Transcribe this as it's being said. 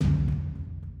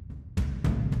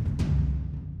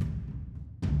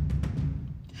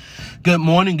Good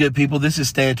morning, good people. This is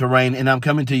Stand to Reign, and I'm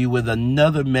coming to you with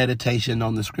another meditation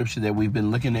on the scripture that we've been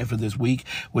looking at for this week,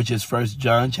 which is 1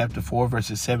 John chapter 4,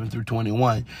 verses 7 through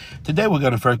 21. Today, we're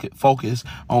going to focus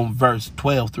on verse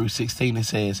 12 through 16. It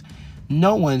says,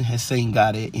 "No one has seen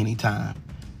God at any time.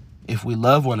 If we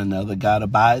love one another, God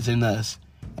abides in us,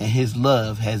 and his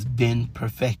love has been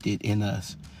perfected in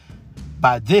us.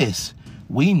 By this,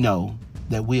 we know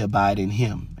that we abide in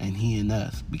him and he in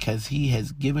us, because he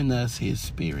has given us his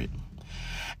Spirit.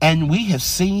 And we have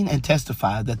seen and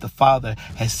testified that the Father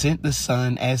has sent the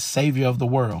Son as Savior of the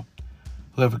world.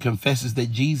 Whoever confesses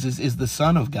that Jesus is the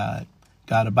Son of God,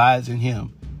 God abides in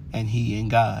him and he in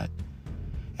God.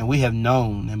 And we have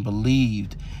known and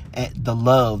believed the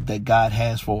love that God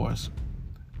has for us.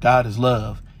 God is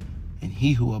love, and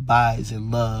he who abides in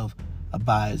love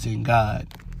abides in God,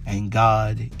 and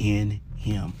God in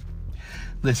him."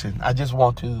 Listen, I just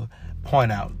want to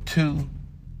point out two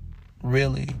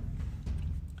really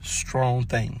strong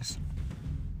things.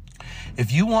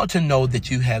 If you want to know that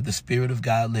you have the Spirit of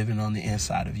God living on the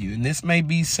inside of you, and this may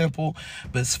be simple,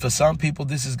 but for some people,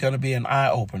 this is going to be an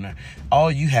eye-opener.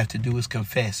 All you have to do is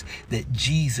confess that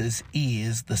Jesus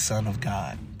is the Son of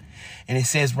God. And it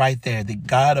says right there that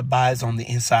God abides on the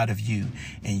inside of you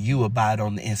and you abide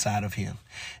on the inside of him.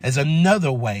 There's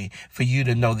another way for you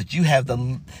to know that you have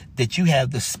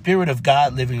the Spirit of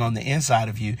God living on the inside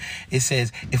of you. It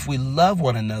says, if we love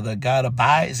one another, God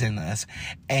abides in us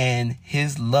and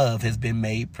his love has been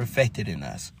made perfected in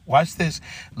us. Watch this.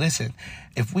 Listen,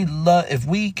 if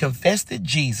we confess that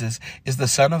Jesus is the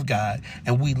Son of God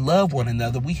and we love one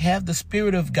another, we have the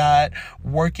Spirit of God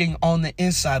working on the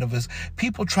inside of us.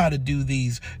 People try to do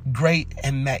these great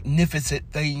and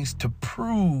magnificent things to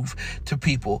prove to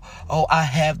people, oh, I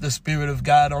have the Spirit of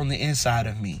God on the inside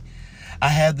of me. I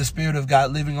have the Spirit of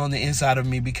God living on the inside of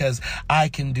me because I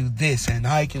can do this and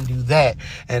I can do that.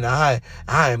 And I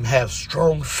have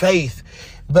strong faith.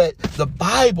 But the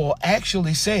Bible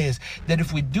actually says that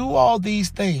if we do all these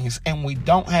things and we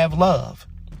don't have love,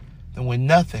 then we're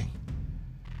nothing.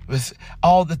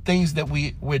 All the things that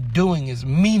we're doing is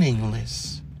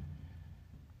meaningless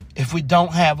if we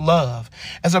don't have love.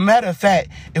 As a matter of fact,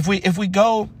 if we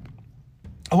go,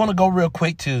 I want to go real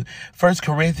quick to 1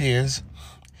 Corinthians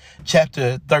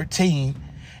chapter 13.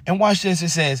 And watch this. It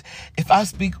says, if I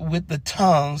speak with the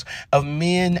tongues of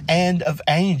men and of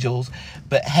angels,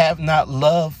 but have not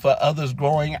love for others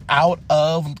growing out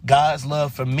of God's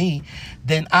love for me,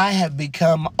 then I have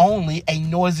become only a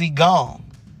noisy gong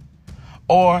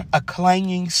or a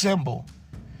clanging cymbal,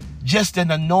 just an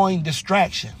annoying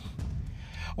distraction.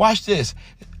 Watch this.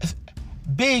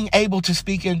 Being able to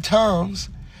speak in tongues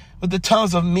with the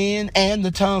tongues of men and the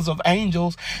tongues of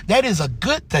angels, that is a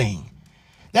good thing.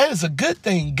 That is a good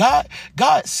thing. God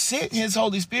sent his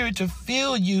Holy Spirit to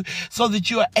fill you so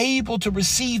that you are able to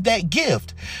receive that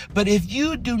gift. But if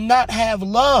you do not have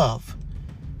love,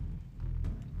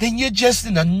 then you're just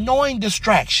an annoying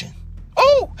distraction.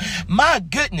 Oh, my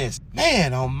goodness.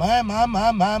 Man, oh,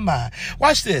 my.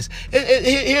 Watch this.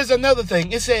 Here's another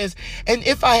thing. It says, and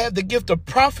if I have the gift of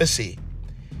prophecy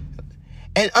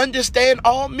and understand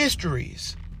all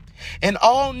mysteries and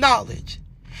all knowledge,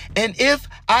 and if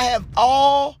I have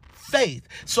all faith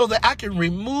so that I can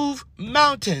remove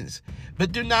mountains,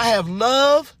 but do not have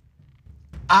love,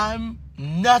 I'm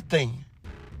nothing.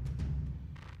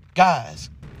 Guys,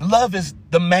 love is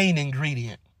the main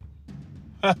ingredient.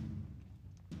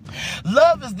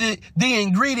 Love is the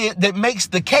ingredient that makes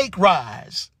the cake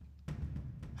rise.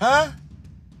 Huh?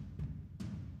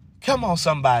 Come on,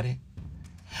 somebody.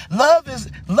 Love is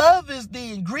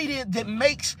the ingredient that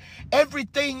makes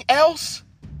everything else.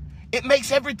 It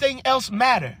makes everything else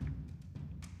matter.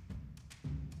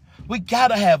 We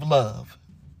gotta have love.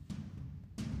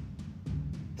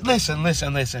 Listen,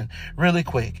 really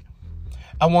quick.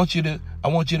 I want you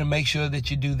to make sure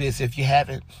that you do this if you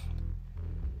haven't.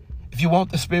 If you want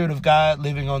the Spirit of God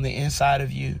living on the inside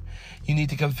of you, you need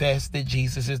to confess that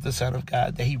Jesus is the Son of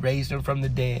God, that he raised him from the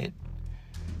dead,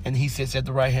 and he sits at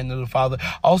the right hand of the Father.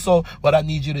 Also, what I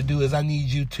need you to do is I need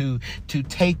you to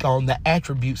take on the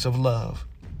attributes of love.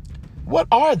 What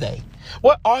are they?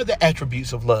 What are the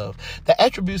attributes of love? The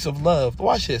attributes of love,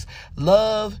 watch this.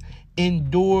 Love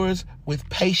endures with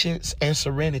patience and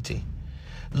serenity.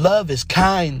 Love is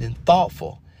kind and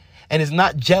thoughtful and is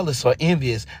not jealous or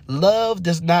envious. Love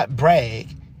does not brag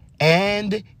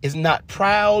and is not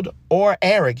proud or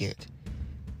arrogant.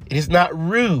 It is not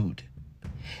rude.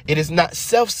 It is not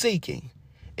self-seeking.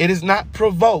 It is not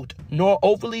provoked, nor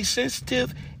overly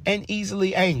sensitive and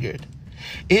easily angered.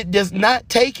 It does not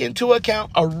take into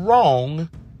account a wrong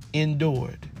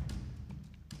endured.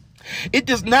 It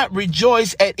does not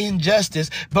rejoice at injustice,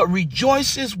 but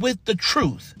rejoices with the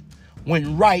truth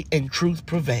when right and truth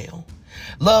prevail.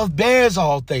 Love bears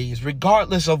all things,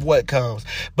 regardless of what comes,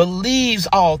 believes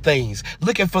all things,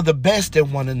 looking for the best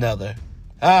in one another.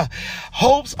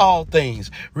 Hopes all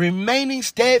things, remaining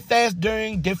steadfast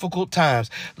during difficult times.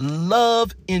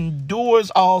 Love endures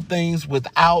all things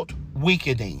without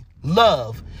weakening.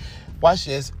 Love, watch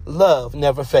this, love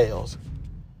never fails.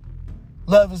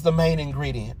 Love is the main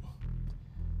ingredient.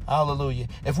 Hallelujah.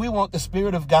 If we want the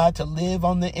Spirit of God to live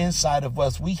on the inside of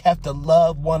us, we have to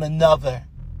love one another.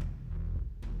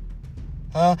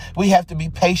 We have to be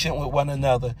patient with one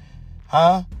another.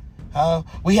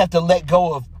 We have to let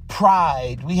go of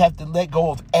pride. We have to let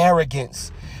go of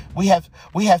arrogance. We have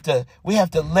to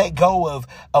let go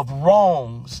of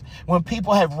wrongs. When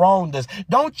people have wronged us,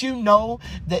 don't you know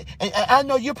that? And I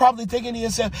know you're probably thinking to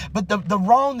yourself, but the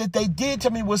wrong that they did to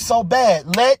me was so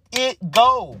bad. Let it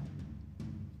go.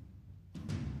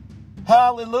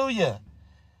 Hallelujah.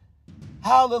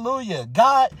 Hallelujah.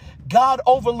 God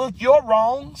overlooked your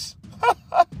wrongs.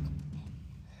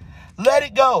 Let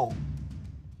it go.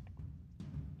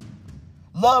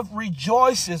 Love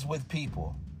rejoices with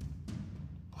people.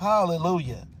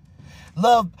 Hallelujah.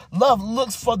 Love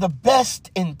looks for the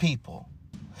best in people.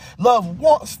 Love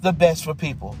wants the best for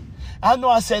people. I know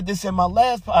I said this in my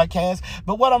last podcast,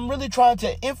 but what I'm really trying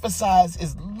to emphasize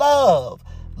is love,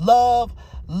 love,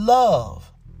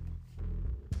 love.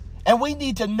 And we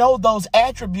need to know those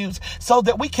attributes so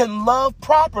that we can love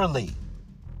properly.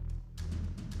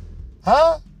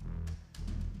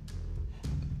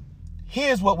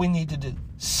 Here's what we need to do.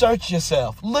 Search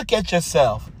yourself. Look at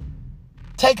yourself.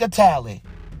 Take a tally.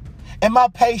 Am I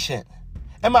patient?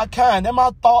 Am I kind? Am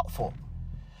I thoughtful?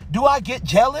 Do I get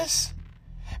jealous?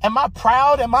 Am I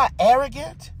proud? Am I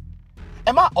arrogant?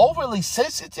 Am I overly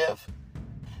sensitive?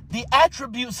 The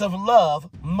attributes of love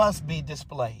must be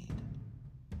displayed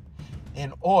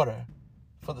in order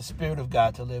for the Spirit of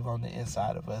God to live on the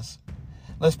inside of us.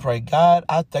 Let's pray. God,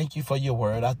 I thank you for your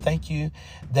word. I thank you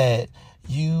that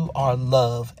you are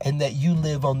love and that you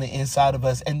live on the inside of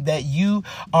us and that you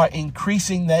are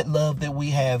increasing that love that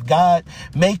we have. God,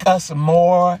 make us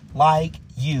more like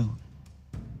you.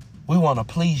 We want to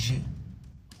please you.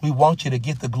 We want you to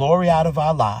get the glory out of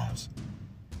our lives.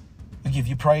 We give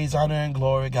you praise, honor, and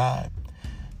glory, God,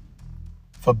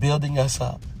 for building us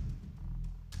up.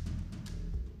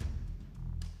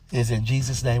 It's in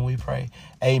Jesus' name we pray.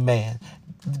 Amen.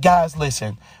 Guys,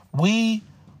 listen, we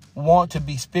want to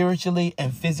be spiritually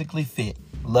and physically fit.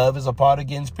 Love is a part of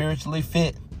getting spiritually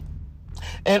fit.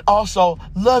 And also,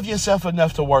 love yourself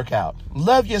enough to work out.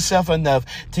 Love yourself enough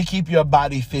to keep your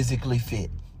body physically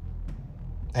fit.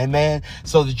 Amen.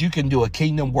 So that you can do a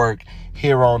kingdom work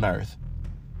here on earth.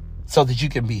 So that you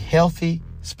can be healthy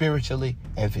spiritually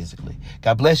and physically.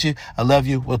 God bless you. I love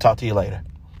you. We'll talk to you later.